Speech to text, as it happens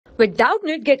With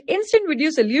Doubtnut, get instant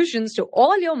video solutions to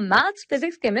all your maths,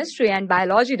 physics, chemistry, and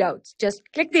biology doubts. Just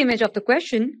click the image of the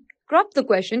question, crop the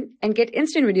question, and get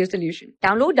instant video solution.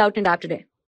 Download Doubtnut app today.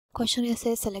 Question A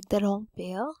says select the wrong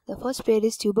pair. The first pair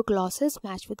is tuberculosis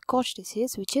matched with Koch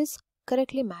disease, which is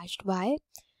correctly matched by.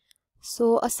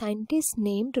 So a scientist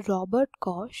named Robert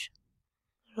Koch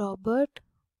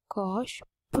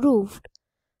proved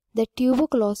that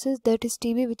tuberculosis, that is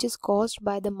TB, which is caused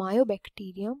by the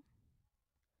mycobacterium,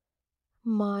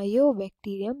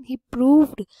 he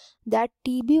proved that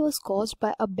TB was caused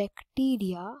by a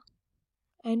bacteria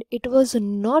and it was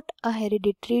not a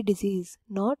hereditary disease,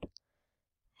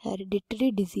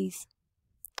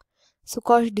 So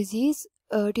Koch disease,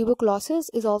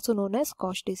 tuberculosis is also known as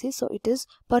Koch disease, so it is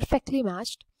perfectly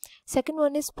matched. Second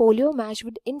one is polio matched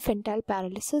with infantile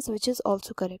paralysis, which is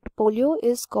also correct. Polio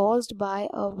is caused by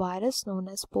a virus known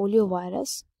as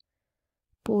poliovirus.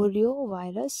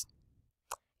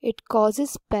 It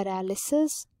causes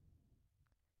paralysis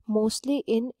mostly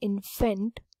in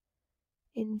infant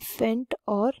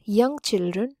or young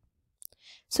children.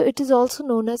 So it is also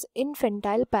known as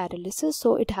infantile paralysis,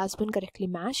 so it has been correctly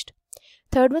matched.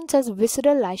 Third one says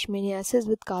visceral leishmaniasis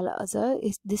with Kala Azar.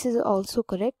 This is also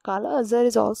correct. Kala Azar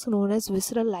is also known as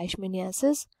visceral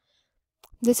leishmaniasis.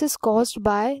 This is caused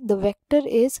by, the vector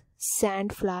is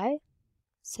sandfly.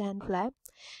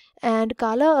 And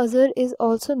Kala Azar is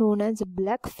also known as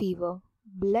black fever.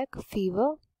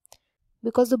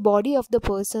 Because the body of the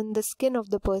person, the skin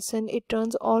of the person, it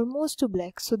turns almost to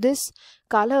black. So this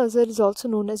Kala Azar is also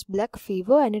known as black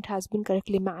fever and it has been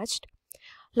correctly matched.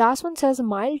 Last one says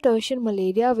mild tertian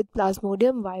malaria with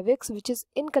Plasmodium vivax, which is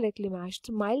incorrectly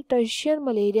matched. Mild tertian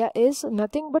malaria is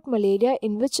nothing but malaria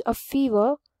in which a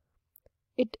fever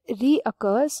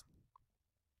reoccurs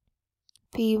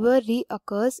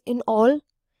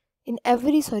in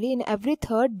every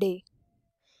third day.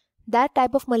 That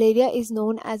type of malaria is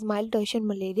known as mild tertian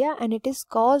malaria and it is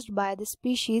caused by the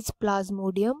species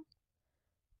Plasmodium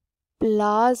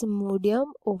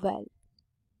ovale,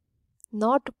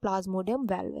 not Plasmodium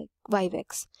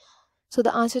vivax. So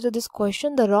the answer to this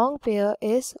question, the wrong pair,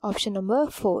 is option number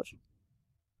 4.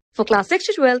 For class 6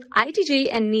 to 12, IIT JEE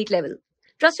and NEET level.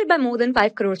 Trusted by more than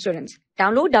 5 crore students.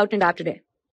 Download Doubtnut app today.